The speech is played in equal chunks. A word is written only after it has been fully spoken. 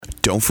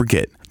Don't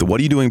forget, the What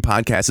Are You Doing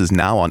podcast is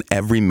now on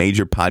every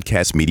major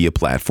podcast media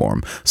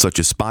platform, such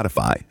as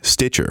Spotify,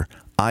 Stitcher,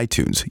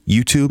 iTunes,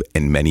 YouTube,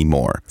 and many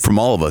more. From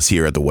all of us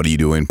here at the What Are You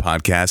Doing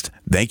podcast,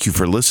 thank you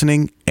for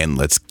listening, and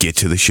let's get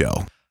to the show.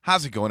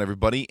 How's it going,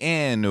 everybody?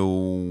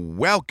 And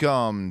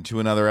welcome to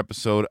another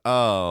episode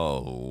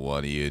of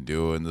What Are You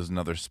Doing? This is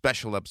another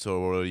special episode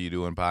of What Are You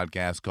Doing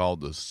podcast called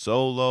the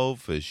Solo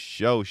for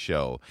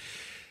Show.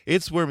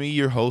 It's where me,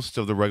 your host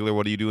of the regular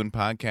What Are You Doing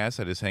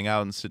podcast, I just hang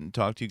out and sit and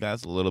talk to you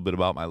guys a little bit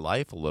about my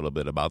life, a little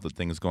bit about the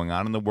things going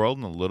on in the world,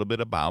 and a little bit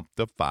about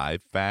the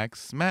 5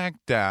 Facts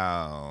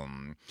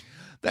Smackdown.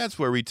 That's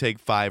where we take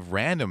 5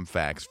 random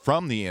facts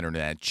from the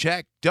internet,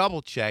 checked,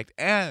 double-checked,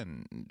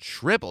 and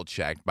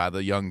triple-checked by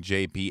the young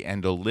JP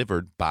and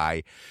delivered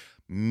by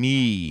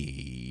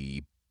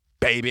me,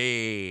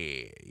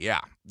 baby. Yeah,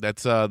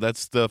 that's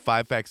the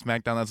 5 Facts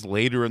Smackdown. That's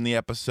later in the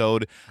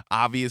episode.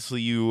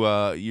 Obviously,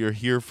 you're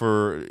here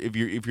for if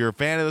you're a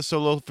fan of the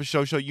Solo for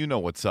Show, you know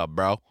what's up,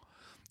 bro.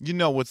 You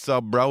know what's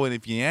up, bro. And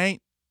if you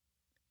ain't,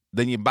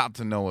 then you're about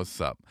to know what's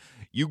up.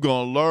 You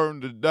gonna learn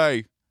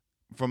today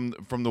from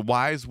the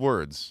wise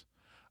words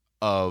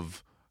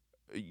of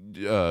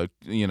Kevin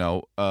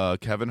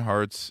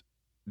Hart's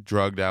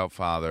drugged out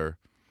father.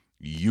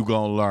 You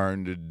gonna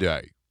learn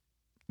today.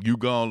 You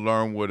gonna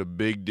learn what a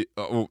big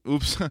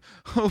oops,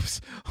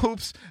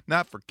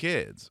 not for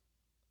kids.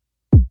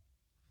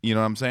 You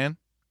know what I'm saying?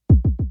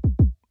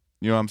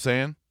 You know what I'm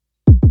saying?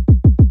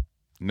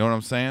 You know what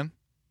I'm saying?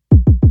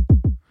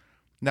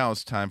 Now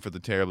it's time for the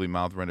terribly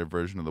mouth-rendered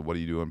version of the What Are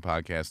You Doing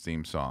podcast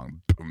theme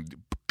song.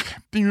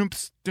 No,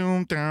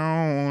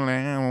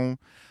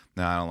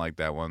 I don't like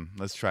that one.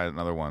 Let's try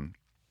another one.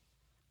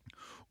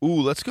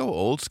 Ooh, let's go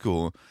old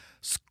school.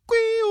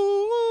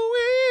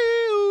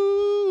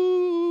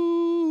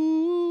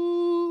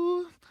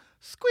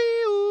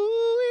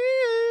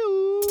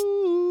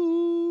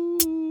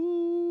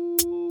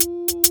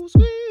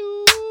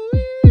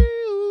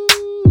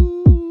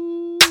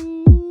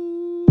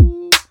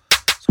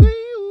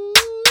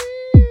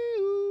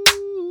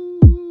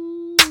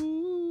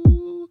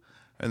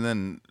 And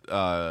then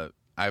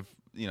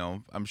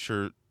I'm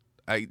sure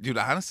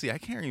honestly, I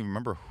can't even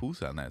remember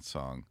who's on that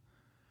song.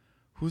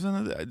 Who's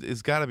on it?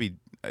 It's got to be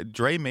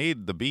Dre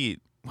made the beat.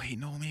 Wait,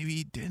 no, maybe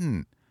he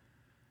didn't.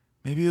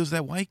 Maybe it was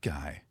that white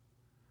guy.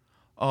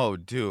 Oh,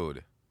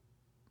 dude.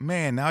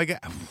 Man, now I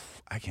can't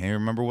even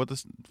remember what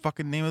the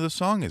fucking name of the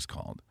song is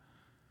called.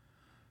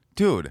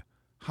 Dude,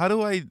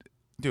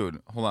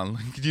 dude, hold on.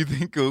 Do you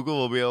think Google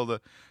will be able to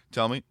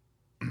tell me?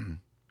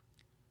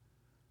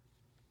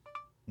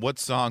 What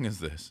song is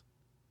this?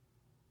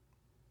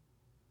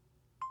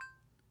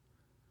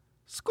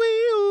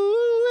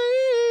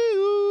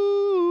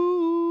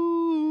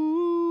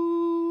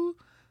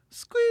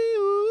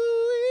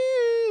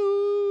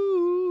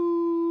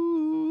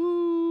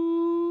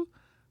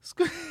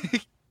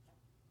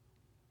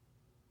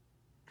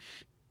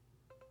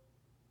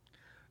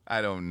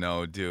 I don't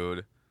know,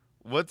 dude.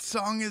 What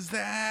song is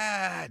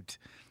that?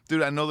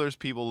 Dude, I know there's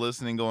people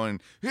listening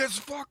going, it's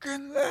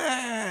fucking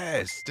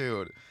this,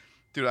 dude.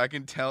 Dude, I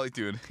can tell it,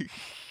 dude.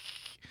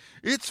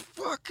 It's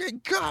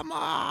fucking, come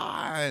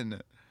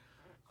on.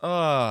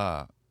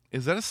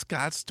 Is that a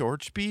Scott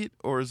Storch beat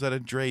or is that a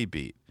Dre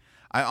beat?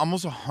 I'm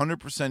almost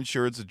 100%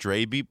 sure it's a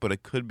Dre beat, but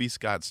it could be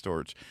Scott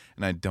Storch,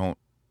 and I don't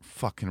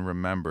fucking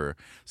remember.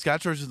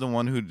 Scott Storch is the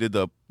one who did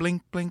the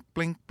blink, blink,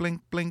 blink, blink,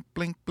 blink,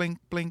 blink, blink,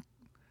 blink.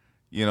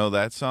 You know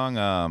that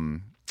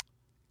song?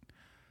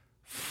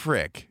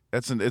 Frick.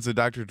 It's a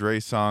Dr.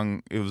 Dre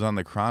song. It was on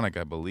the Chronic,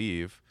 I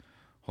believe.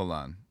 Hold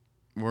on.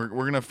 We're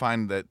gonna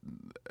find that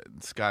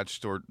Scott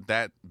Storch,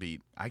 that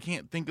beat. I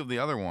can't think of the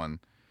other one.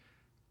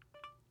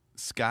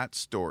 Scott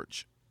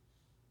Storch.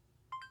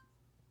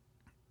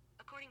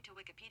 According to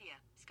Wikipedia,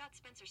 Scott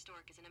Spencer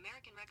Storch is an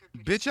American record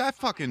producer. Bitch, I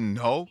fucking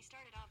know.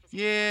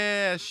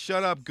 Yeah,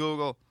 shut up,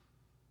 Google.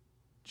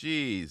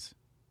 Jeez.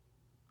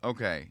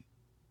 Okay.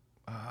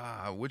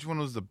 Which one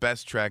was the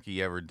best track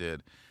he ever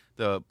did?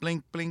 The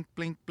blink, blink,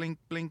 blink, blink,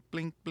 blink,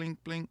 blink,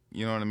 blink, blink.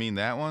 You know what I mean?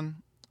 That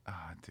one?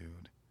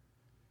 Dude.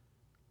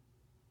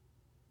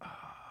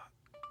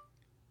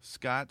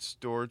 Scott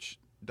Storch,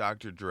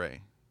 Dr.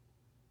 Dre.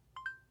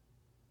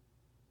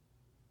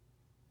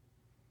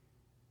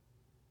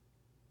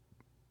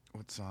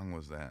 What song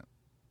was that?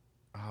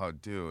 Oh,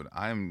 dude,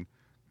 I'm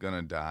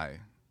gonna die.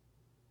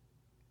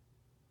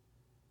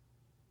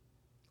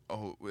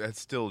 Oh, that's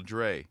still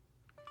Dre.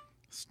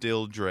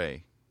 Still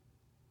Dre.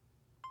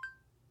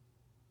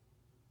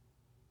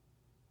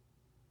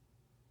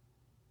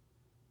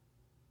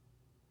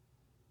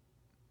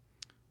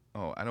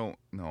 Oh, I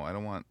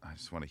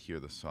just want to hear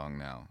the song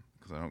now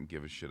because I don't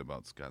give a shit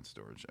about Scott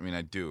Storch. I mean,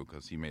 I do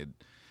because he made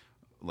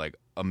like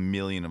a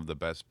million of the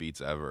best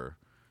beats ever.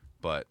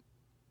 But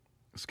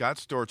Scott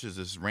Storch is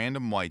this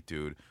random white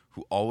dude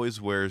who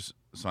always wears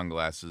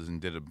sunglasses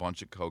and did a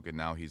bunch of coke, and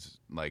now he's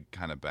like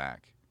kind of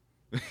back.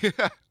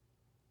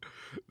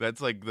 That's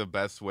like the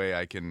best way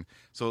I can.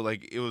 So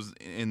like it was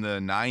in the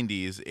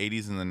 90s,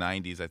 80s and the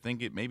 90s. I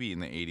think it maybe in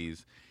the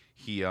 80s.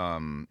 He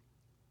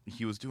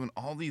was doing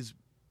all these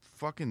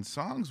fucking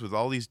songs with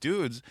all these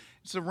dudes.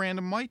 It's a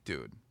random white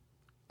dude.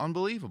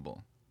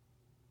 Unbelievable.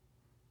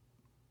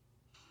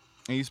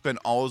 And he spent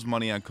all his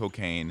money on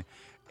cocaine,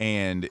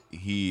 and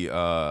he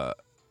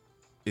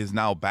is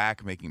now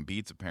back making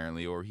beats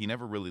apparently, or he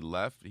never really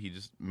left.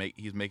 He's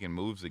making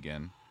moves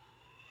again.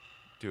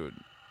 Dude,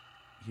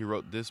 he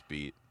wrote this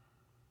beat.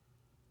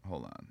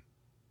 Hold on.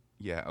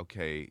 Yeah,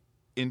 okay.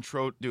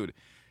 Intro, dude.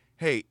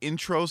 Hey,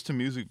 intros to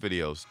music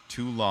videos,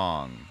 too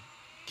long.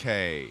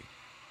 Okay.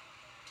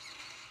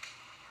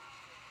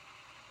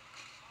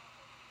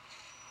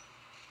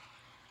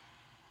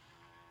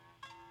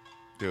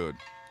 Dude.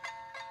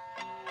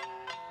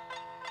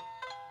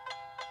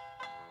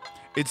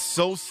 It's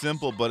so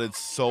simple, but it's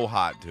so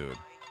hot, dude.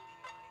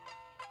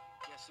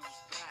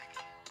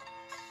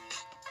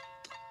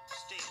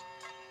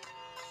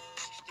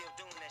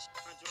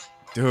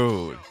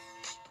 Dude.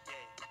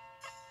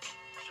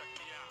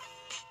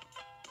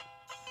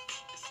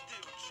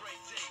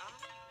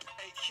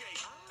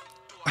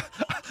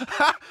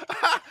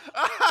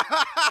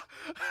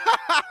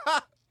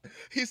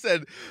 He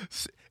said,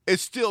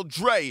 it's still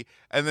Dre.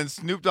 And then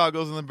Snoop Dogg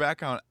goes in the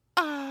background.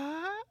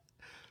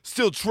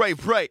 Still Dre,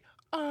 pray.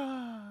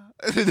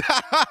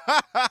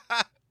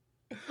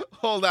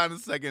 Hold on a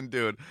second,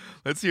 dude.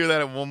 Let's hear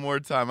that one more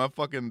time.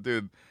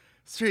 Dude.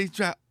 Straight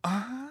Dre.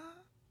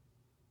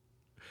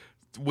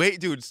 Wait,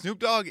 dude. Snoop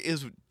Dogg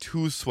is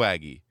too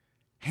swaggy.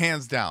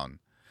 Hands down.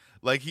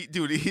 Like, he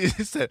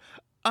just said,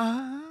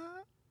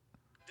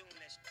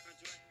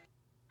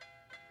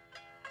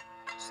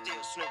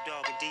 Still Snoop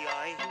Dogg and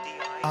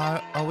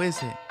D.I. oh, is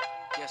it?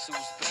 Guess who's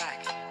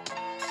back?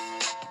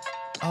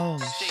 Oh,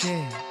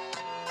 shit.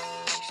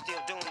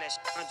 Still doing that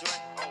shit, Andre?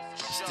 Oh,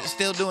 for sure.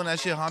 Still doing that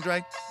shit,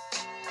 Andre?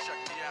 Check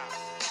me out.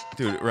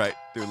 Dude, right.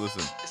 Dude,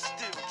 listen. It's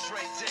still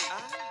Dre Day,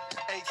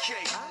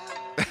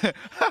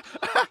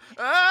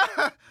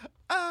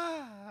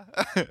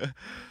 AK.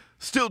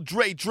 Still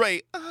Dre,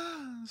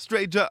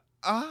 straight up,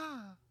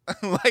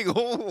 like,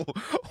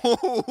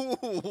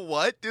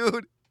 what,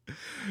 dude?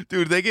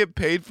 Dude, they get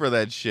paid for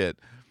that shit.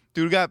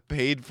 Dude got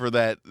paid for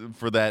that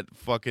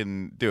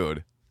fucking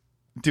dude.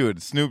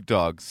 Dude, Snoop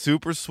Dogg,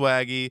 super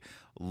swaggy,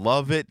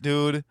 love it,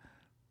 dude.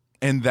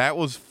 And that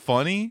was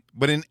funny,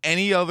 but in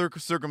any other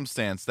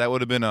circumstance, that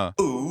would have been a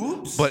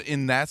oops. But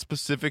in that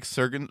specific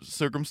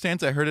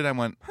circumstance, I heard it, I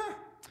went, huh.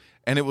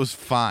 And it was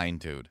fine,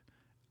 dude.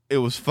 It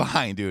was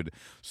fine, dude.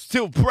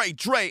 Still Dre,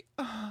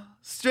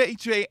 straight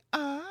Dre,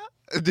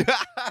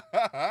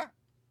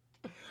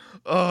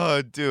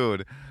 Oh,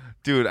 dude.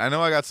 Dude, I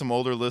know I got some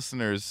older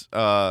listeners,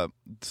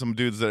 some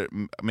dudes that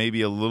are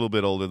maybe a little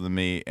bit older than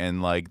me,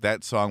 and like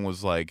that song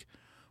was like,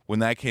 when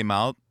that came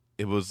out,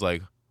 it was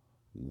like,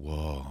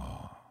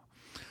 whoa.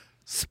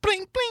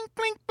 Spling, bling,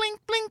 bling, bling,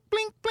 bling,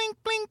 bling, bling,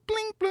 bling,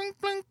 bling, bling,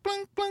 bling,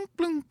 bling, bling,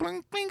 bling,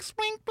 bling, bling,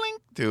 spling, bling.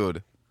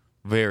 Dude,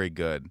 very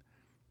good.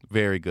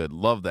 Very good.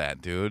 Love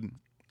that, dude.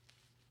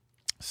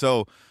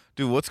 So,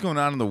 dude, what's going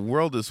on in the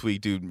world this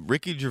week, dude?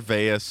 Ricky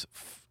Gervais,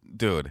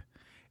 dude.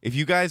 If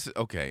you guys,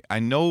 okay, I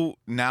know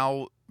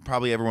now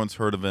probably everyone's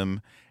heard of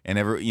him and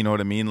you know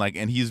what I mean? Like,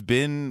 and he's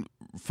been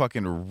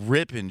fucking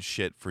ripping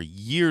shit for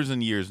years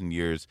and years and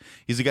years.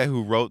 He's the guy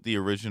who wrote the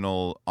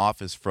original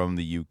Office from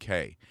the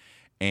UK.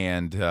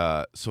 And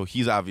so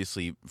he's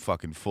obviously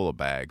fucking full of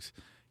bags.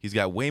 He's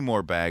got way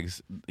more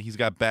bags. He's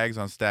got bags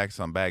on stacks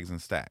on bags and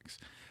stacks.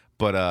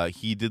 But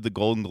he did the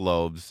Golden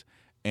Globes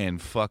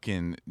and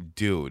fucking,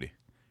 dude,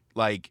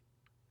 like,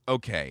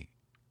 okay.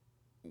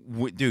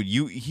 Dude,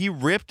 he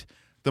ripped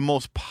the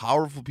most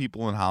powerful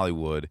people in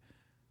Hollywood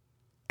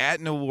at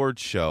an award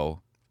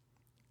show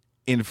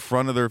in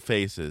front of their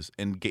faces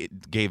and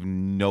gave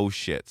no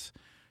shits.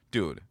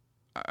 Dude,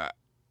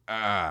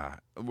 well,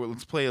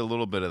 let's play a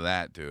little bit of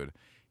that, dude.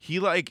 He,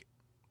 like,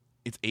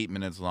 it's 8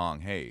 minutes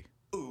long. Hey.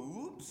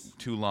 Oops.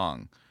 Too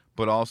long.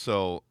 But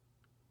also,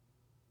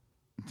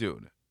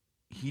 dude,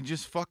 he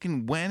just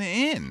fucking went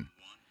in.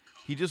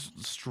 He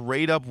just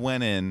straight up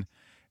went in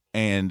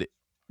and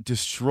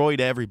destroyed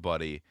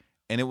everybody.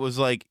 And it was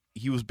like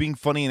he was being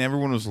funny and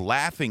everyone was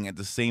laughing at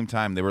the same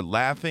time. They were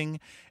laughing.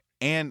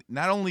 And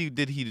not only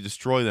did he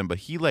destroy them, but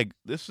he, like,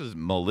 this is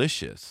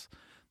malicious.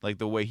 Like,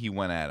 the way he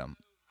went at him.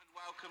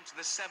 Welcome to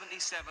the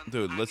 77th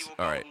Dude, Annual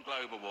all right.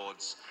 Golden Globe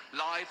Awards,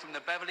 live from the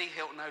Beverly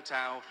Hilton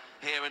Hotel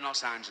here in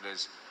Los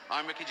Angeles.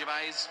 I'm Ricky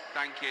Gervais.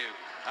 Thank you.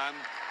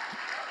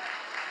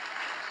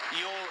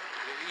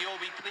 You'll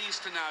be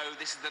pleased to know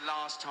this is the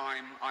last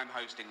time I'm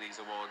hosting these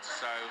awards,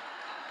 so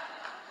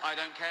I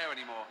don't care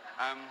anymore.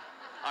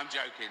 I'm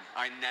joking.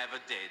 I never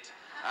did.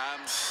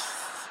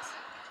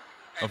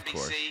 Of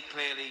course. NBC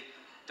clearly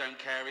don't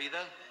care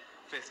either.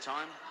 Fifth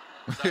time.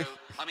 So,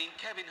 I mean,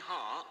 Kevin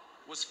Hart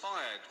was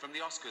fired from the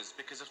Oscars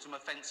because of some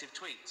offensive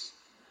tweets.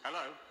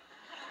 Hello?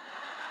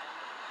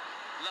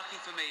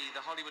 Lucky for me, the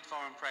Hollywood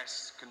Foreign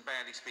Press can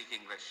barely speak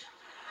English.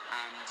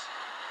 And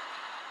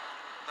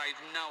they've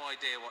no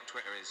idea what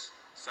Twitter is.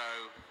 So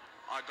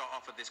I got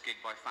offered this gig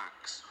by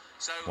fax.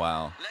 So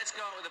wow. Let's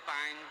go out with a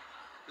bang.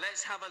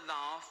 Let's have a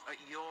laugh at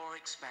your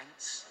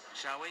expense,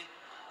 shall we?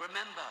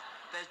 Remember,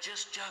 they're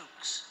just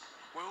jokes.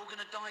 we're all going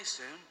to die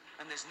soon,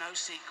 and there's no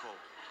sequel.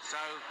 So,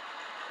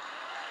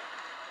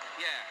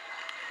 yeah.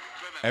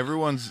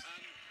 Remember,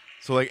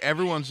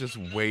 Everyone's just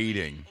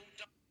waiting.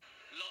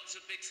 lots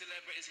of big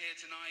celebrities here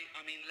tonight.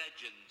 I mean,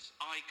 legends,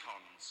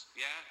 icons.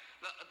 Yeah.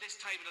 Look at this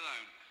table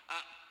alone.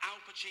 Al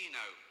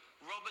Pacino,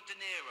 Robert De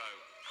Niro.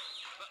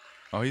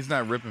 Oh, he's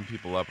not ripping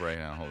people up right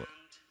now. Hold it.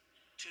 And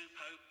two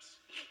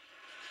popes.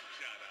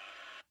 Shut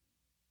up.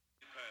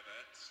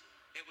 Perverts.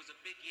 It was a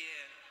big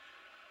year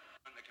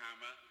on the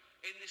camera.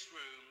 In this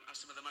room are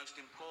some of the most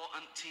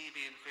important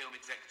TV and film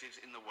executives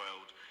in the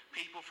world.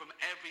 People from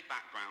every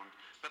background,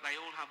 but they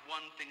all have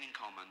one thing in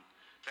common.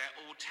 They're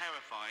all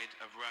terrified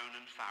of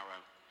Ronan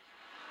Farrow.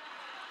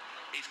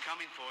 He's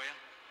coming for you.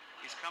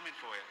 He's coming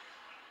for you.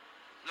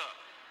 Look,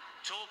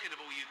 talking of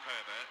all you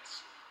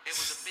perverts, it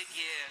was a big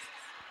year.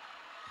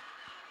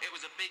 It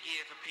was a big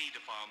year for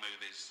paedophile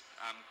movies.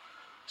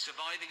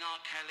 Surviving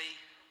R. Kelly,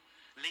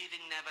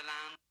 Leaving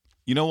Neverland.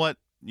 You know what?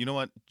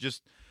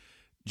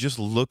 Just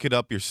look it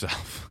up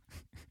yourself.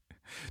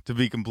 To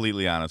be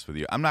completely honest with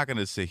you, I'm not going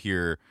to sit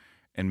here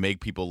and make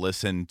people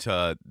listen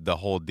to the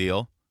whole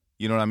deal.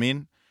 You know what I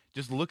mean?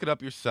 Just look it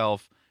up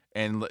yourself.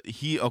 And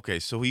he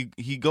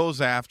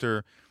goes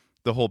after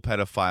the whole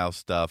pedophile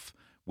stuff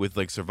with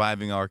like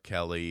Surviving R.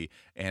 Kelly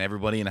and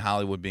everybody in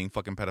Hollywood being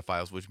fucking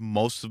pedophiles, which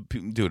most of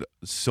people, dude,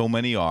 so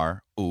many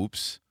are.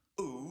 Oops.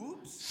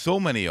 So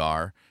many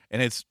are.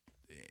 And it's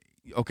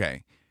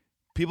okay.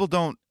 People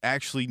don't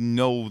actually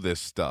know this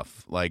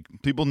stuff. Like,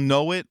 people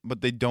know it,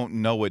 but they don't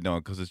know it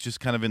because it's just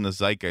kind of in the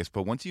zeitgeist.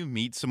 But once you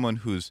meet someone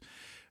who's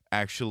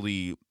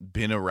actually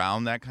been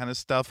around that kind of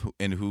stuff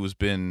and who's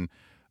been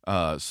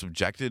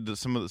subjected to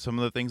some of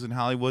the things in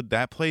Hollywood,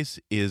 that place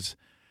is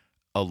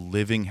a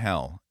living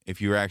hell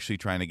if you're actually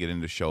trying to get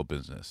into show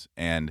business.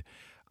 And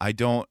I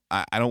don't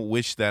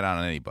wish that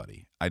on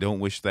anybody. I don't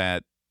wish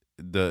that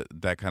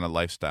that kind of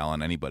lifestyle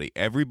on anybody.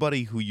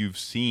 Everybody who you've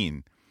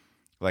seen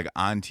like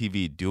on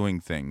TV doing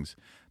things,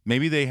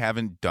 maybe they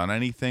haven't done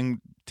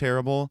anything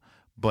terrible,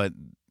 but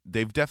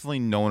they've definitely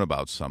known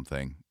about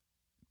something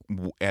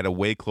at a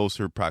way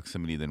closer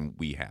proximity than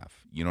we have.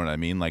 You know what I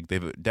mean? Like,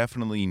 they've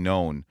definitely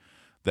known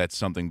that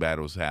something bad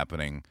was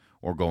happening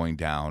or going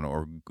down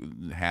or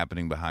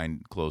happening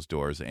behind closed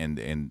doors, and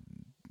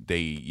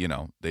they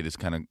just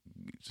kind of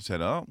said,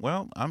 oh,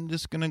 well, I'm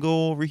just going to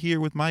go over here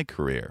with my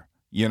career,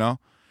 you know?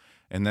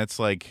 And that's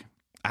like,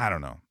 I don't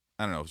know.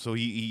 So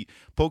he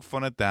poked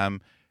fun at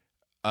them.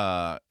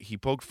 He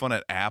poked fun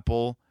at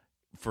Apple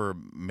for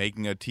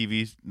making a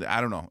TV. I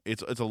don't know.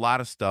 It's a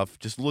lot of stuff.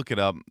 Just look it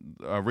up.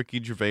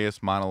 Ricky Gervais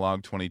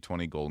monologue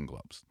 2020 Golden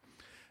Globes,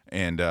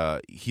 and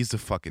he's a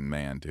fucking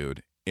man,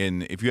 dude.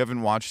 And if you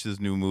haven't watched his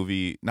new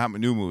movie, not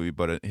new movie,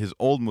 but his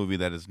old movie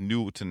that is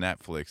new to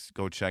Netflix,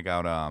 go check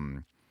out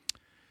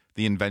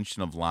The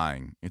Invention of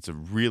Lying. It's a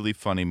really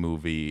funny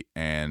movie,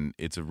 and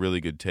it's a really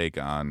good take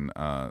on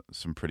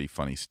some pretty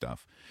funny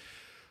stuff.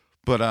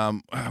 But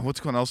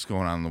what's else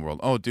going on in the world?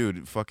 Oh,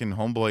 dude, fucking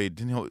homeboy,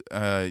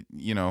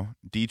 didn't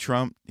D.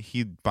 Trump,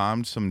 he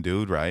bombed some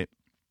dude, right?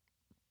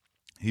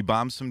 He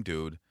bombed some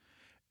dude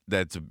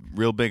that's a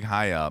real big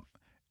high up,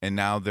 and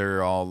now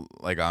they're all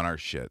like on our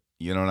shit.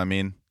 You know what I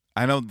mean?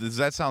 I know, does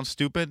that sound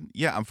stupid?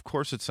 Yeah, of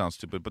course it sounds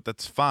stupid, but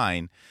that's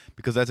fine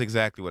because that's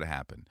exactly what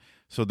happened.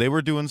 So they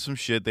were doing some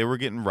shit. They were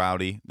getting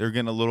rowdy. They're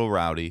getting a little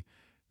rowdy.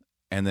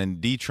 And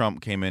then D.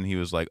 Trump came in. He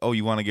was like, oh,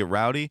 you want to get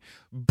rowdy?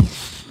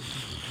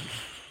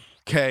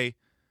 Okay,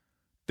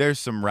 there's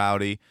some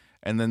rowdy.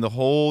 And then the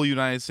whole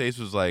United States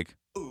was like,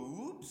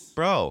 oops,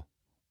 bro,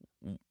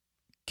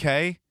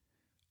 okay,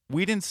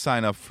 we didn't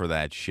sign up for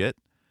that shit.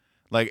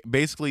 Like,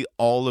 basically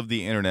all of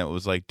the internet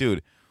was like,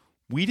 dude,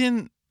 we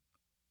didn't,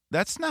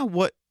 that's not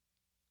what,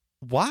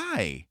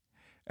 why?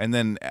 And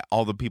then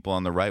all the people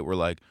on the right were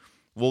like,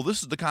 well,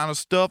 this is the kind of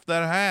stuff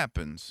that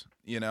happens,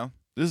 you know?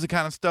 This is the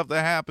kind of stuff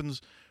that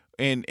happens,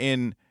 and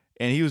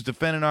he was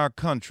defending our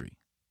country,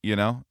 you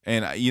know?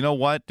 And you know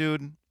what,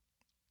 dude?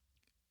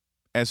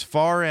 As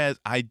far as,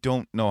 I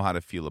don't know how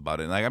to feel about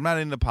it. Like, I'm not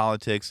into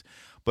politics,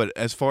 but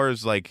as far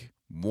as, like,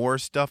 war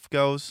stuff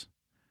goes,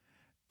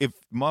 if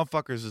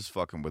motherfuckers is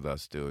fucking with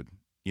us, dude,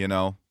 you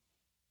know,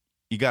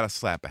 you got to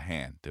slap a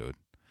hand, dude.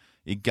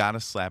 You got to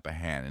slap a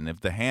hand. And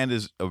if the hand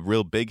is a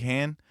real big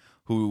hand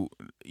who,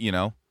 you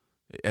know,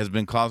 has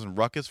been causing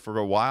ruckus for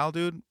a while,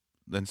 dude,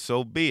 then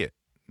so be it.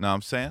 Know what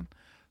I'm saying?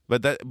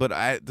 But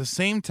at the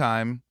same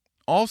time,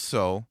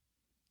 also,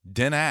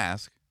 didn't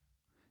ask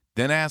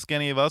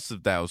any of us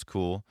if that was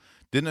cool.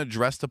 Didn't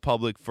address the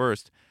public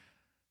first.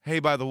 Hey,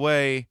 by the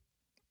way,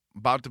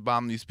 about to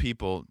bomb these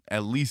people.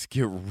 At least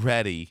get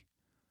ready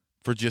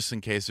for just in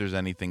case there's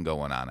anything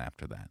going on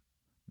after that.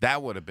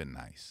 That would have been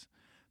nice.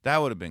 That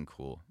would have been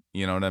cool.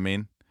 You know what I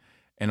mean?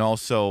 And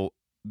also,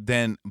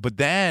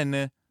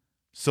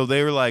 so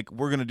they were like,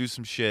 we're going to do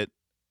some shit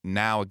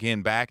now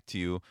again back to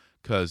you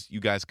because you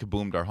guys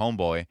kaboomed our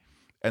homeboy.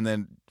 And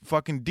then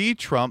fucking D.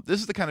 Trump, this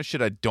is the kind of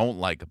shit I don't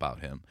like about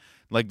him.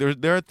 Like,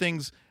 there are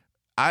things,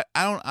 I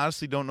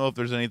honestly don't know if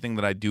there's anything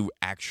that I do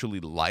actually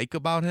like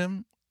about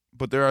him,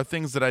 but there are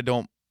things that I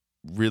don't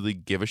really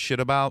give a shit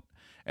about.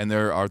 and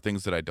there are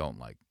things that I don't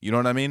like. You know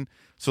what I mean?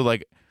 So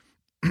like,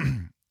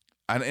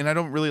 I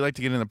don't really like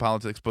to get into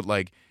politics, but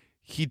like,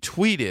 he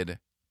tweeted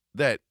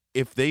that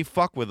if they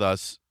fuck with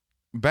us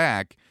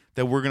back,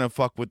 that we're gonna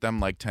fuck with them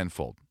like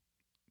tenfold.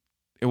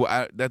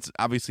 That's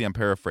obviously, I'm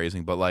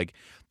paraphrasing, but like,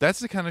 that's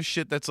the kind of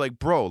shit that's like,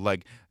 bro,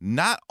 like,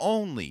 not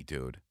only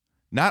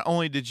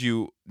did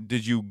you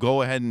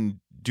go ahead and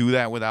do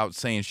that without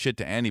saying shit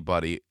to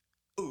anybody,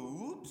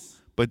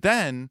 oops, but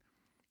then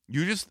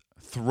you just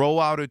throw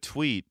out a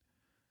tweet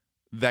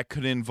that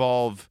could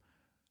involve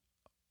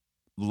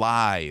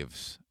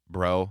lives,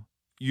 bro.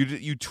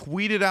 You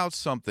tweeted out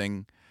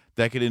something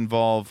that could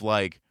involve,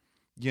 like,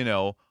 you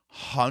know,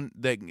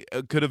 that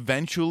could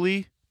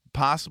eventually,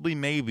 possibly,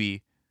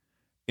 maybe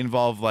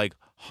involve like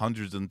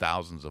hundreds and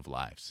thousands of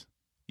lives,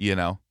 you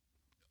know,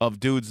 of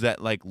dudes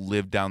that like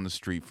live down the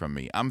street from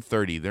me. I'm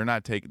 30.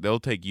 They'll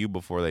take you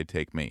before they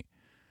take me.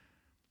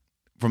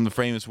 From the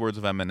famous words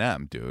of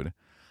Eminem, dude.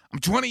 I'm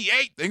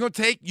 28. They're going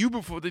to take you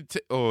before they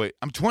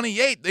I'm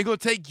 28. They're going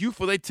to take you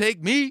before they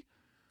take me.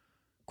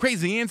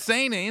 Crazy,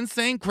 insane, and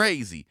insane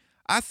crazy.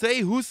 I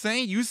say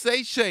Hussein, you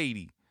say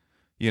Shady.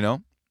 You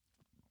know?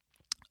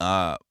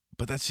 But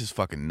that's just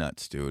fucking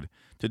nuts, dude.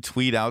 To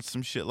tweet out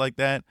some shit like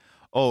that.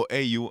 Oh,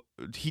 hey,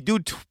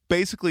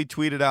 basically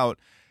tweeted out,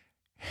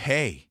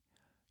 hey,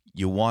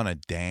 you want to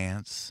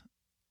dance?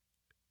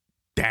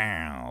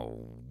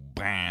 Down,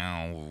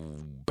 bow,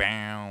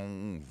 bow,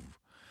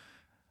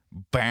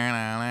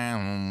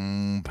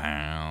 bow,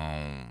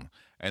 bow.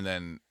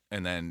 And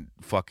then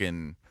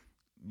fucking,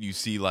 you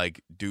see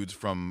like dudes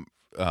from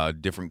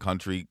different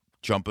country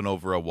jumping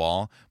over a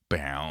wall.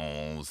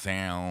 Bow,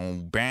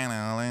 sound, bow,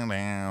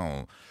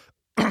 bow.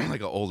 Like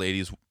an old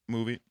 80s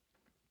movie.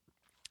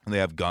 And they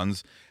have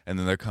guns, and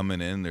then they're coming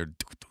in. They're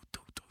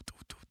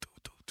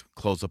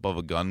close up of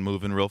a gun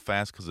moving real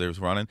fast because they're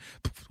running.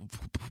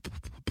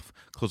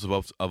 Close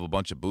up of a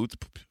bunch of boots.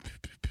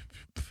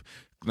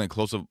 And then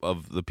close up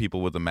of the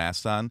people with the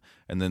masks on,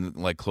 and then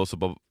like close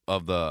up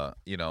of the,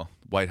 you know,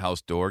 White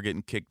House door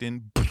getting kicked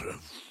in.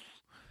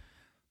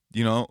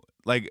 You know,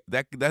 like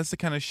that's the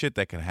kind of shit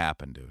that can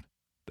happen, dude.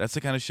 That's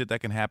the kind of shit that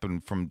can happen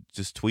from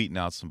just tweeting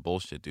out some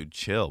bullshit, dude.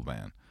 Chill,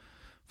 man.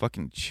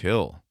 Fucking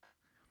chill.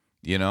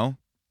 You know?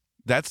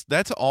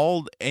 That's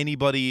all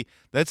anybody.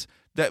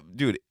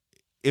 Dude.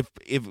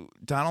 If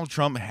Donald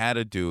Trump had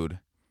a dude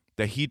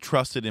that he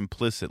trusted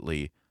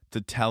implicitly to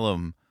tell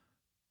him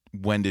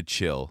when to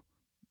chill,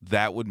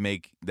 that would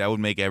make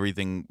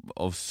everything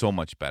so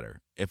much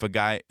better. If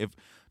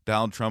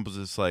Donald Trump was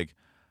just like,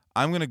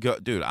 I'm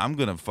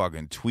gonna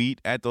fucking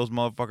tweet at those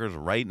motherfuckers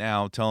right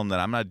now, tell them that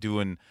I'm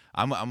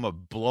gonna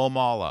blow them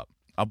all up.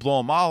 I'll blow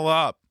them all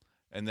up.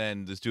 And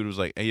then this dude was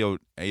like, hey yo,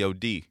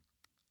 D,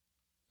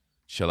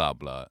 chill out,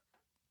 blood.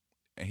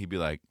 And he'd be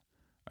like,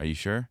 are you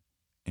sure?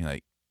 And you're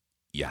like,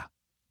 yeah,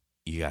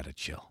 you gotta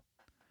chill.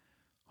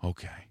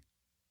 Okay,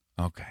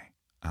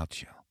 I'll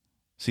chill.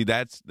 See,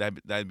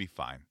 that'd be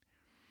fine.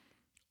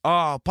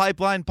 Oh,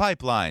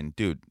 pipeline,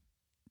 dude,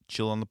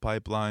 chill on the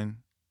pipeline.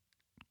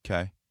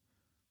 Okay,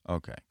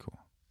 cool.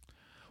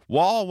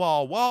 Wall,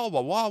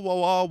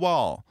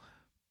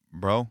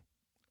 bro.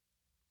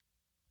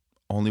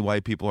 Only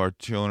white people are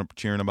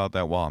cheering about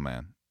that wall,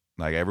 man.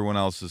 Like everyone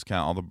else is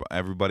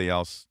everybody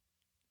else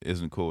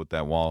isn't cool with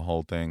that wall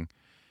whole thing.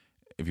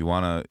 If you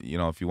wanna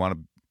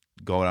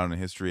go down in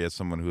history as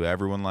someone who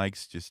everyone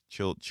likes, just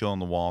chill on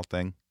the wall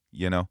thing.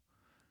 You know,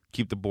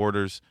 keep the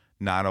borders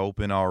not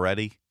open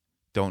already.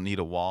 Don't need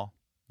a wall.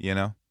 You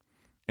know,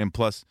 and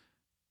plus,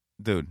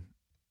 dude,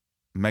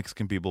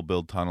 Mexican people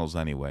build tunnels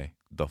anyway.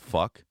 The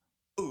fuck?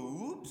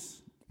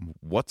 Oops.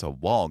 What's a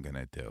wall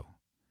gonna do?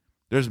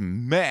 There's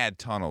mad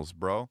tunnels,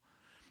 bro.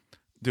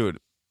 Dude,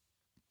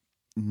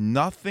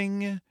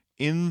 nothing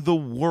in the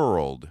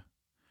world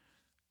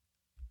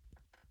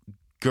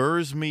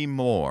gurs me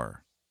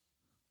more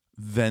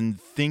than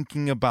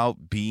thinking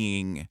about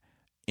being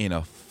in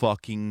a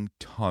fucking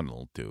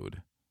tunnel,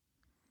 dude.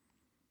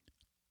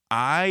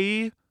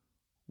 I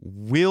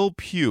will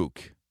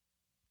puke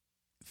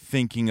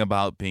thinking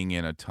about being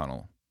in a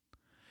tunnel.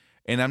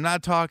 And I'm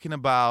not talking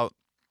about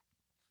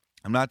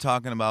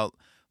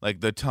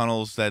like the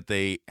tunnels that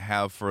they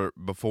have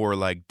before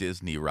like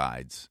Disney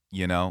rides,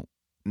 you know?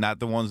 Not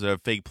the ones that are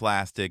fake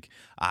plastic.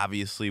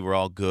 Obviously, we're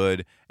all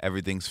good.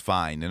 Everything's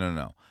fine.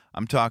 No.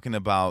 I'm talking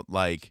about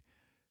like,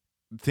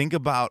 think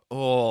about,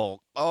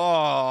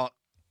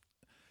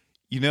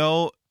 you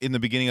know, in the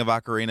beginning of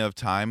Ocarina of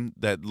Time,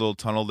 that little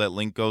tunnel that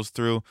Link goes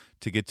through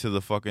to get to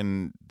the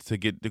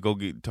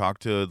talk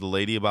to the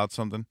lady about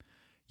something.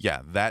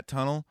 Yeah, that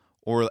tunnel,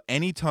 or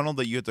any tunnel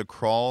that you have to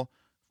crawl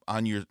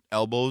on your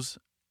elbows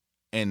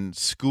and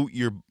scoot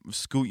your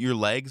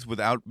legs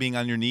without being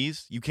on your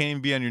knees. You can't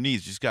even be on your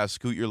knees. You just gotta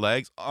scoot your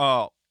legs.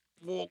 I'm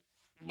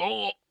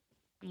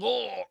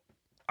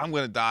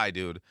gonna die,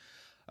 dude.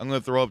 I'm gonna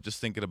throw up just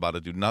thinking about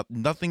it, dude.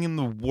 Nothing in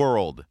the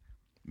world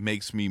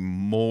makes me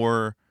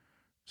more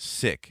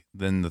sick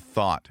than the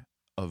thought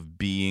of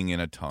being in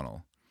a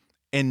tunnel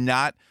and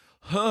not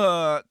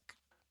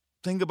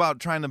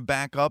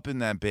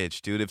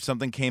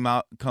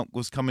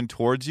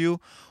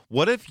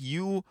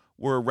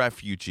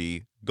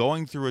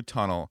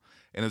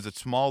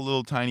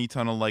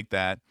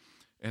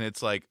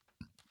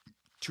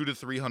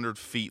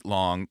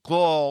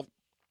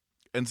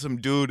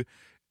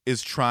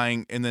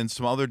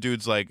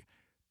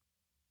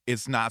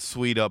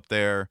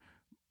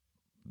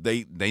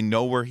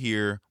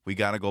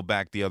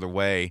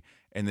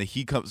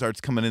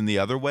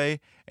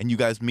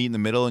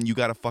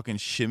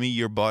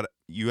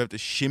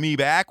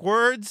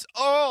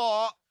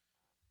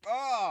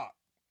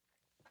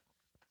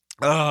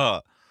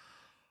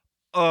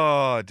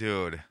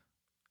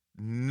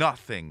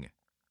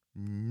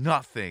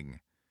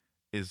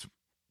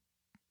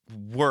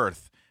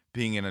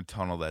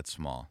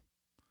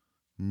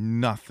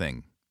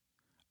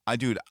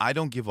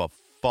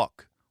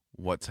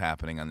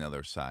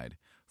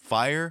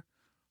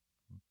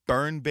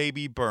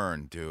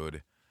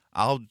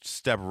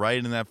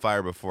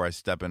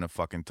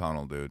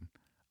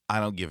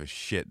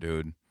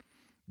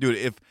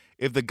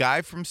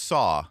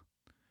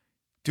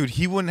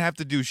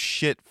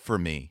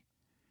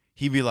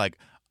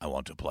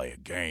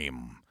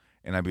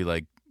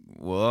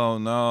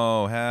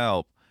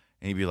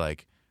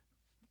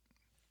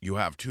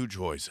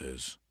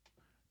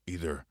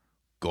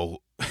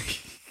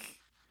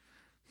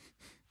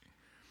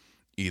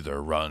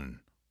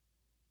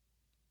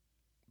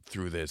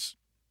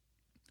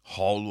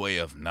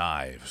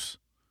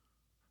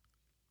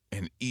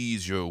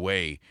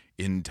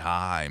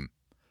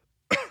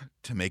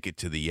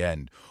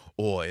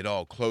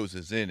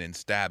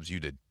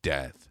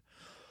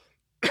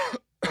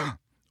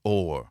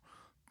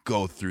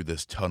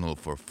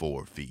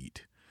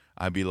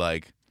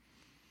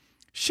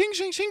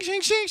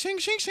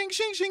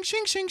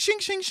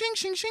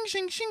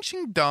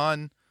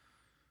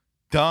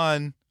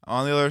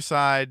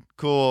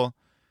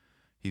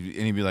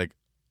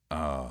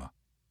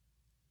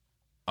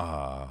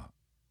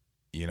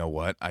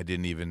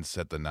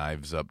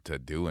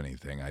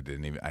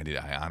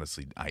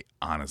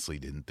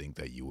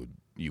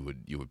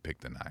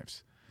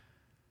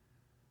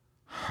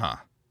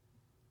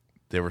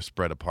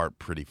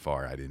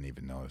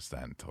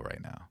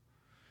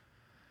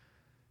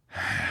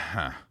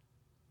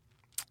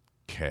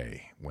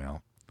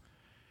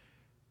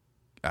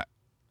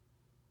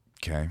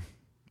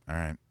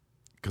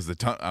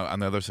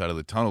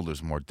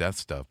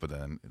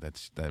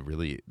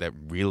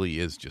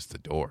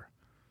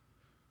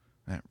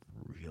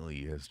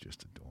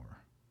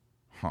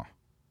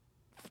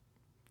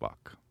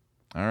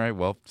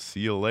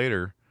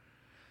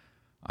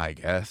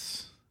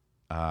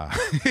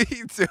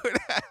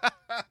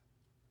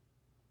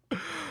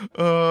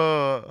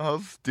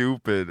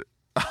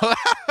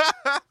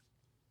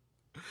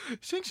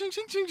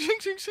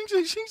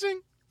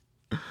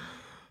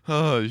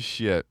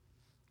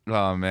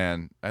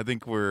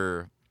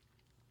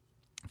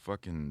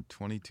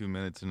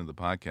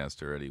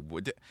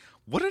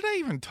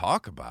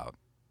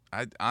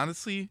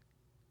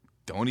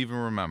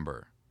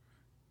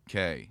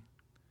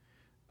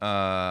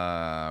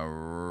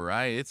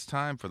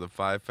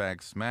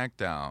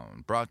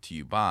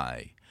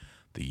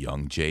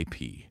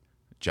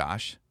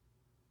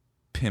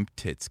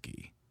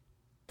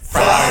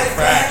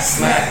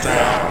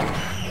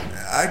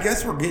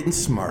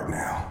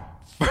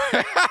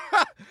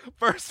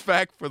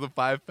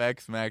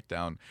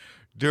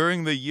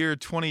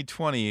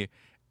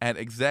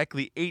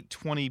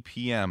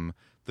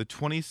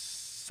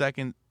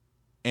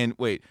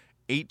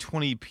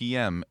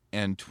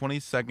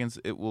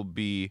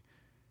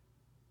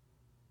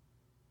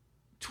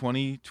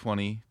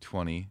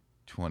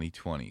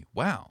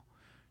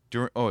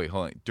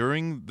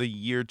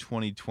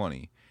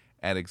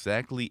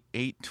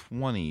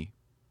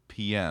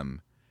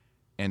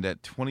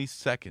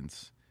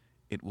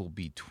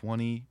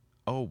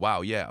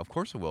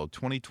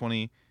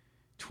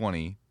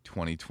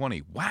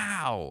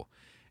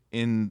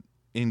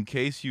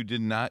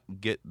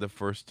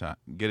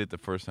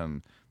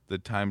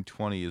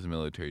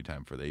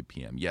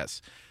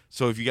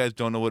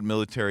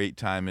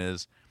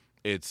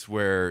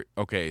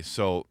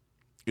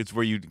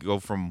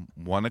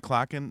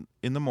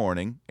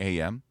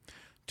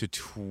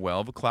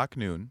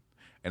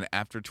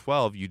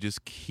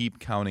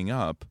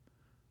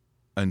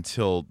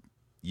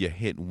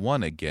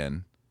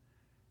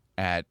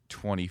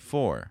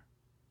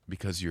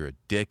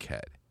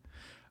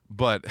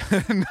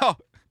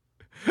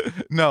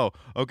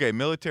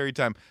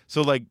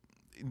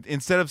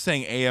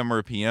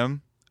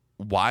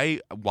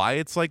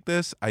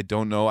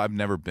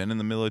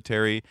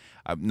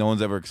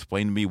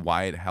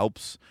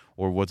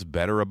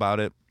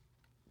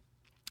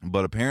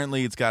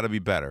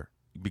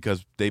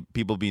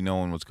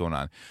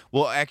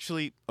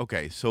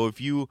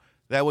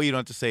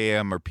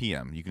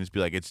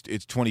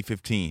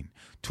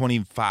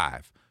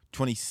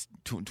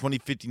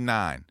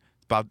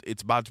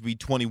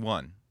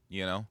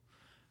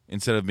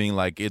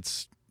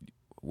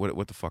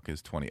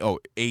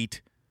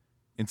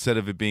instead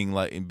of it being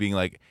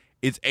like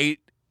it's 8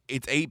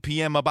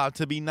 p.m. about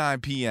to be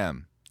 9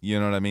 p.m. You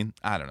know what I mean?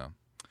 I don't know.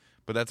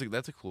 But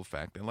that's a cool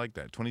fact. I like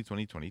that.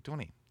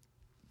 2020.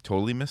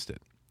 Totally missed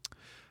it.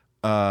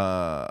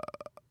 Fact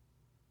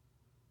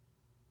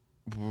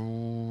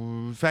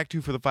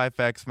 2 for the 5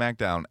 Facts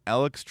SmackDown.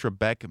 Alex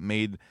Trebek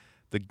made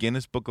the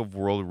Guinness Book of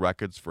World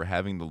Records for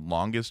having the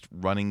longest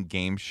running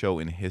game show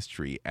in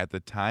history. At the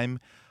time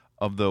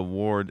of the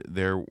award,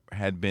 there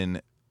had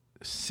been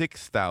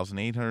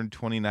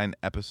 6,829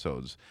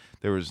 episodes.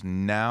 There is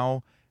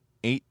now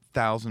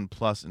 8,000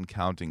 plus and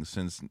counting.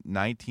 Since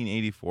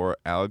 1984,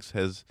 Alex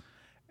has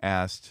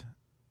asked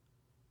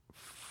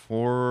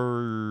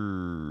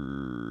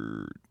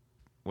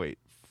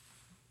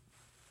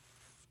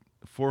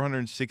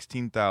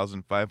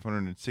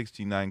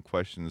 416,569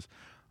 questions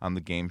on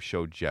the game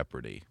show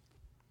Jeopardy.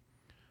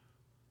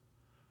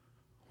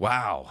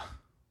 Wow.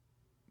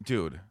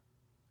 Dude.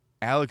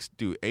 Alex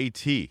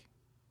Trebek.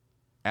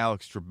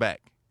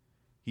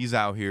 He's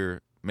out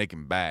here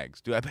making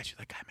bags. Dude, I bet you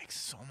that guy makes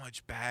so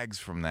much bags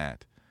from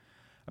that.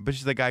 I bet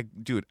you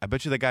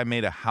that guy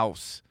made a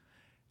house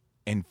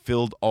and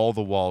filled all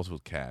the walls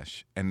with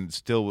cash and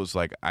still was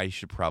like, I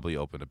should probably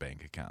open a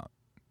bank account.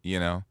 You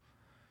know?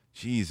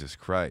 Jesus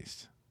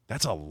Christ.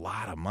 That's a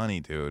lot of money,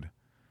 dude.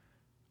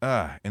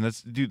 And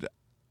that's, dude,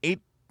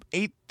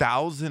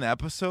 8,000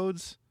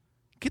 episodes?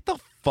 Get the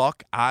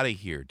fuck out of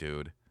here,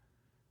 dude.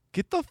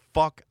 Get the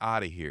fuck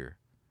out of here.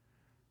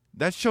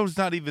 That show's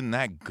not even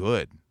that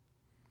good.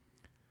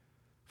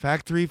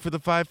 Fact 3 for the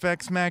 5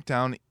 Facts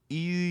SmackDown.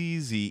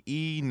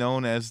 Eazy-E,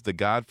 known as the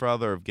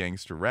godfather of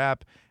gangster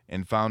rap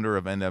and founder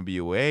of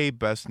NWA,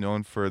 best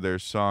known for their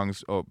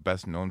songs,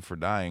 best known for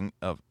dying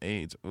of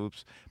AIDS,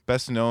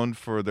 best known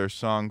for their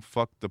song,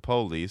 Fuck the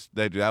Police.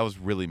 That was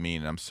really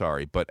mean, I'm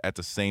sorry, but at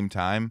the same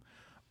time,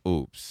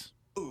 oops.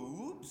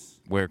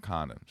 Wear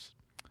condoms.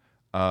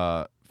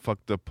 Fuck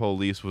the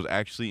Police was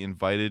actually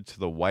invited to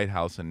the White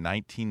House in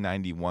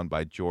 1991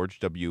 by George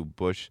W.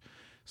 Bush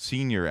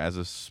Sr. as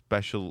a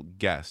special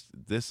guest.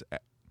 This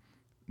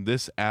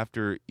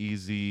after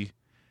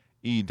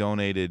Eazy-E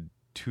donated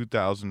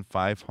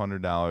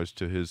 $2,500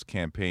 to his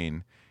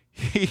campaign.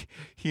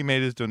 He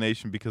made his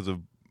donation because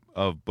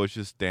of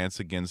Bush's stance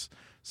against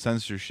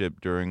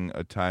censorship during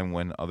a time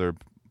when other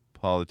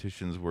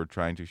politicians were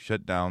trying to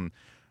shut down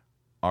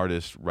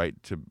artists' right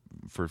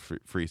for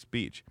free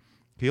speech.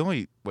 He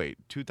only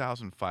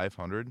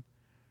 $2,500.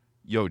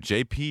 Yo,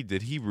 JP,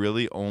 did he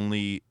really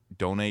only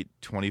donate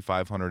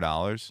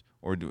 $2,500,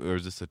 or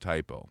is this a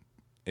typo?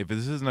 If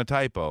this isn't a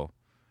typo,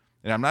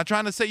 and I'm not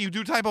trying to say you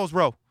do typos,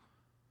 bro.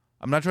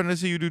 I'm not trying to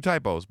say you do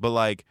typos, but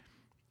like,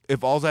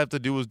 if all I have to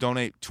do is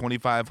donate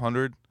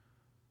 $2,500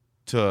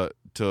 to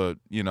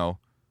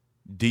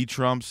D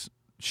Trump's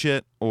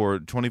shit, or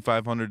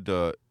 $2,500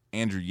 to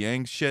Andrew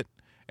Yang's shit,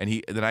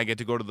 and then I get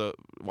to go to the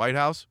White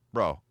House,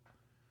 bro,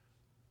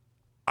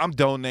 I'm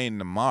donating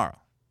tomorrow.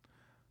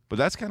 But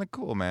that's kind of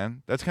cool,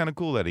 man. That's kind of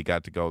cool that he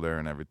got to go there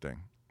and everything.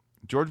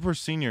 George Bush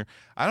Sr.,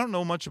 I don't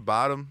know much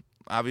about him.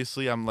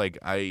 Obviously,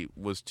 I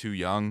was too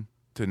young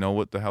to know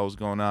what the hell was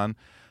going on.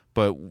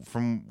 But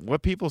from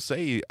what people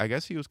say, I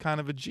guess he was kind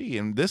of a G.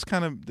 And this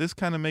kind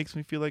of makes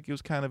me feel like he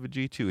was kind of a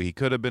G too. He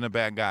could have been a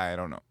bad guy. I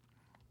don't know.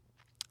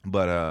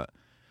 But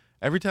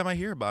every time I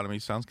hear about him, he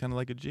sounds kind of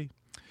like a G.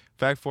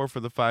 Fact 4 for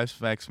the 5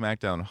 Facts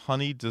SmackDown.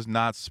 Honey does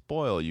not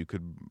spoil. You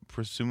could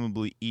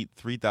presumably eat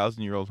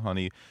 3,000-year-old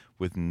honey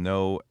with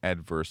no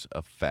adverse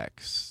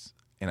effects.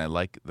 And I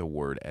like the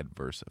word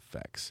adverse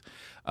effects.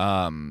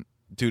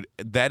 Dude,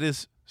 that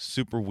is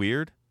super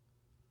weird,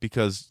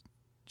 because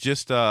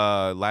just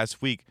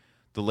last week,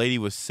 the lady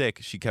was sick.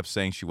 She kept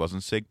saying she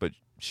wasn't sick, but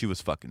she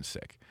was fucking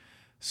sick.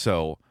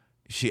 So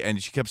she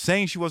kept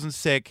saying she wasn't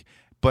sick,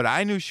 but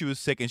I knew she was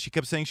sick, and she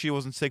kept saying she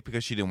wasn't sick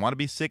because she didn't want to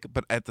be sick.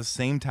 But at the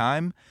same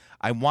time,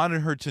 I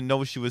wanted her to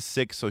know she was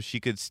sick so she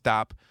could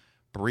stop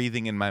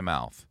breathing in my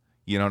mouth.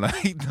 You know, no,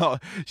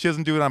 she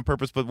doesn't do it on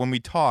purpose. But when we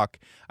talk,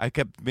 I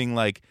kept being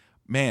like,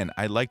 man,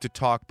 I like to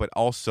talk, but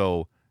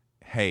also,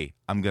 hey,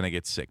 I'm going to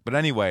get sick. But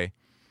anyway,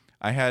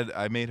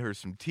 I made her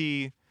some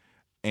tea,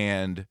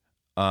 and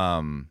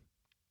I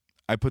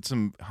put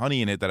some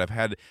honey in it that I've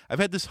had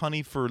this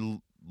honey for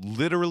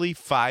literally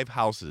 5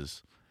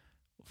 houses.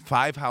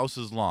 5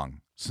 houses long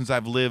since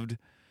I've lived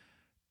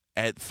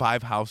at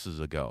 5 houses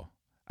ago.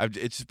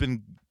 It's just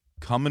been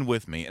coming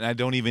with me, and I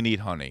don't even eat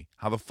honey.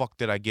 How the fuck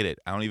did I get it?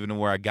 I don't even know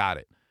where I got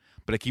it,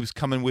 but it keeps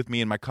coming with me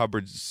in my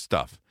cupboard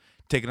stuff,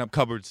 taking up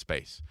cupboard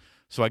space.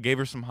 So I gave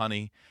her some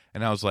honey,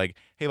 and I was like,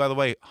 hey, by the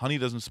way, honey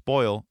doesn't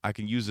spoil. I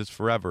can use this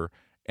forever.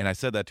 And I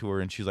said that to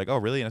her, and she's like, oh,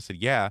 really? And I said,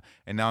 yeah.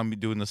 And now I'm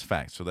doing this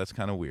fact, so that's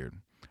kind of weird.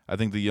 I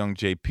think the young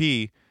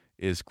JP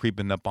is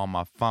creeping up on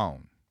my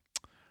phone.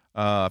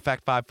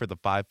 Fact 5 for the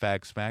 5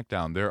 Facts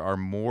SmackDown. There are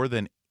more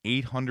than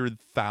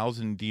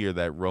 800,000 deer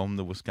that roam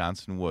the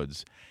Wisconsin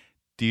woods.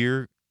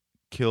 Deer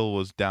kill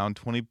was down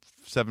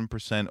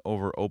 27%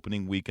 over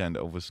opening weekend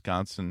of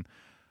Wisconsin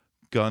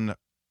gun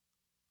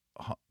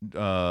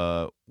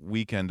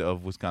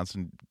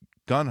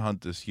gun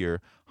hunt this year,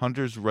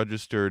 hunters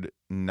registered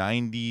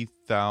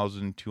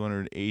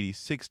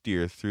 90,286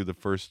 deer through the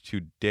first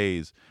 2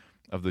 days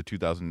of the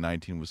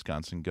 2019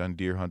 Wisconsin gun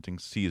deer hunting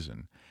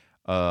season.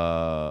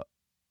 A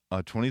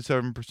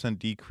 27%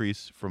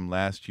 decrease from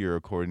last year,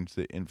 according to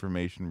the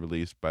information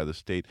released by the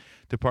State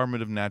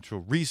Department of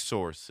Natural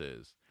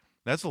Resources.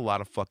 That's a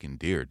lot of fucking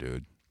deer,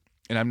 dude.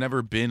 And I've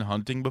never been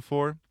hunting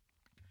before.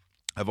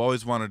 I've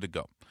always wanted to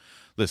go.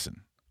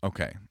 Listen,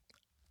 okay,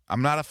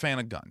 I'm not a fan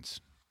of guns.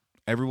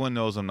 Everyone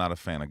knows I'm not a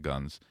fan of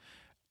guns.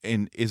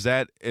 And is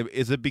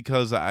it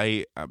because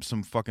I'm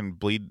some fucking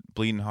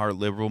bleeding heart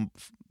liberal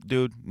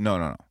dude?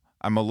 No.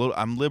 I'm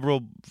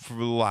liberal for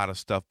a lot of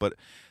stuff, but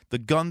the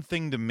gun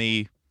thing to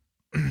me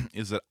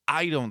is that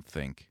I don't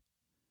think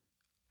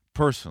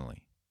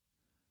personally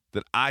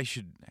that I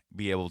should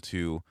be able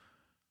to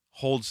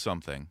hold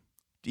something,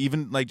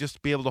 even like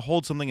just be able to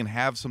hold something and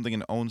have something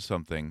and own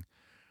something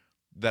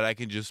that I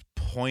can just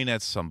point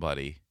at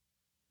somebody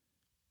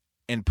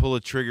and pull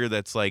a trigger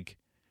that's like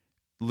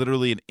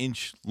literally an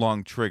inch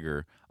long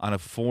trigger on a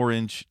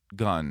 4-inch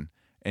gun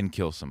and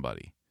kill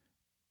somebody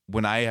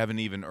when I haven't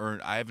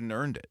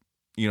earned it.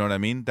 You know what I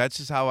mean? That's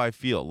just how I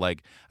feel.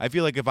 Like, I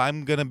feel like if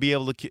I'm going to be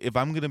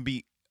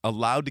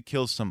allowed to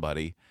kill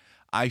somebody,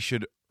 I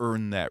should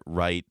earn that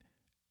right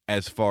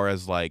as far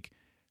as like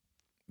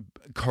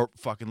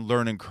fucking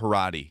learning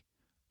karate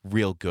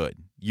real good.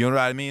 You know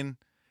what I mean?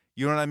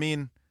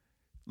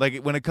 Like,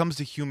 when it comes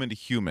to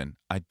human,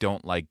 I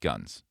don't like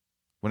guns.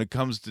 When it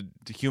comes to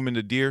human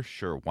to deer,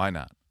 sure, why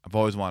not? I've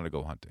always wanted to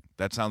go hunting.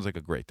 That sounds like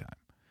a great time.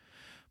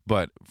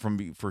 But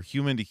for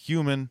human to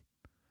human,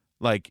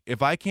 like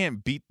if I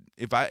can't beat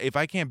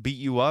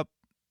you up,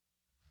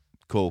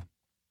 cool,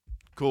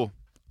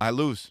 I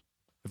lose.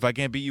 If I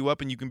can't beat you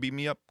up and you can beat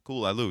me up,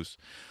 cool, I lose.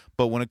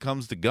 But when it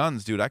comes to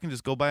guns, dude, I can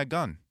just go buy a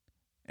gun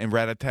and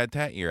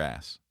rat-a-tat-tat your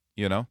ass.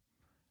 You know,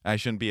 I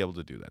shouldn't be able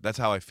to do that. That's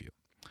how I feel.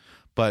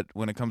 But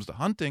when it comes to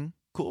hunting,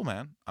 cool,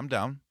 man, I'm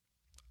down.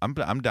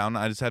 I'm down.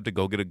 I just have to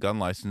go get a gun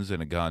license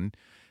and a gun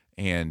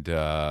and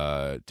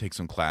take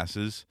some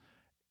classes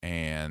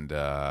and, do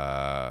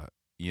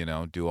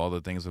all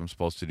the things I'm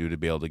supposed to do to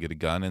be able to get a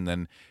gun and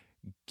then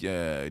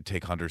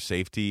take hunter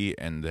safety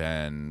and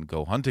then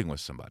go hunting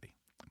with somebody.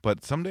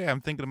 But someday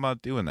I'm thinking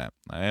about doing that.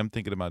 I am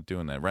thinking about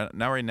doing that. Right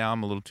now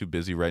I'm a little too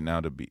busy right now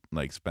to be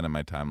like spending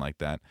my time like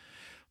that.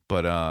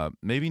 But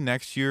maybe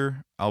next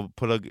year I'll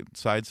put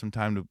aside some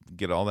time to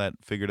get all that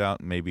figured out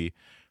and maybe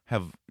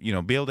have,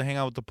 be able to hang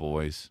out with the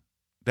boys.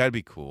 That'd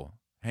be cool.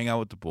 Hang out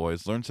with the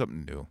boys, learn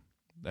something new.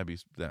 I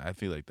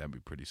feel like that'd be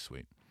pretty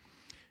sweet.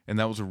 And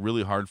that was a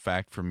really hard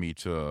fact for me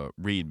to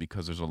read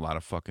because there's a lot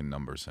of fucking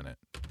numbers in it.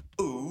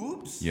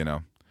 Oops.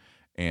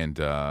 And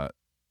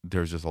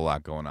there's just a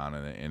lot going on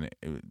in it.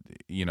 And,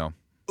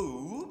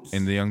 Oops.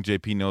 And the young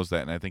JP knows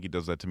that, and I think he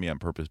does that to me on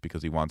purpose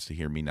because he wants to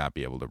hear me not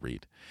be able to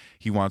read.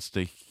 He wants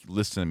to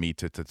listen to me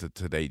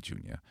today,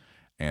 Junior.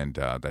 And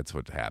that's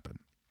what happened.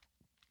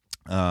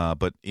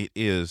 But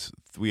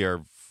we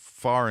are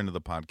far into the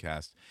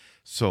podcast,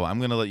 so I'm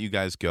going to let you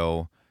guys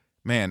go.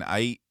 Man,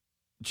 I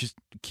just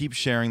keep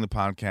sharing the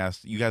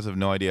podcast. You guys have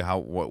no idea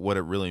what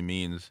it really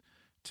means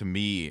to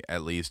me,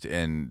 at least,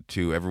 and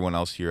to everyone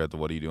else here at the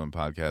What Are You Doing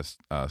podcast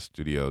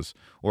studios,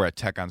 or at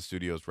Tech On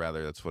Studios,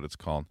 rather. That's what it's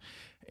called.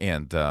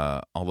 And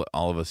all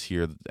of us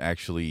here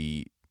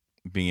actually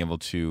being able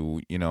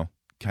to,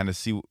 kind of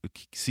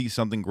see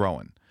something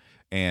growing.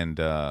 And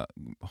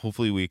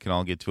hopefully we can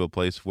all get to a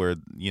place where,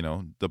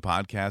 the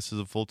podcast is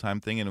a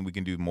full-time thing and we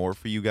can do more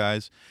for you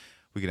guys.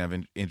 We can have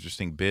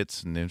interesting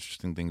bits and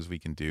interesting things we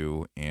can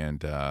do.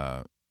 And,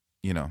 I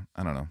don't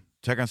know.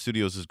 Tech On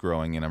Studios is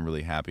growing and I'm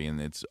really happy. And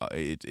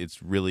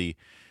it's really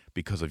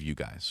because of you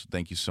guys.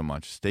 Thank you so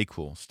much. Stay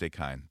cool. Stay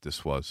kind.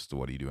 This was the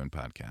What Are You Doing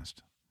podcast.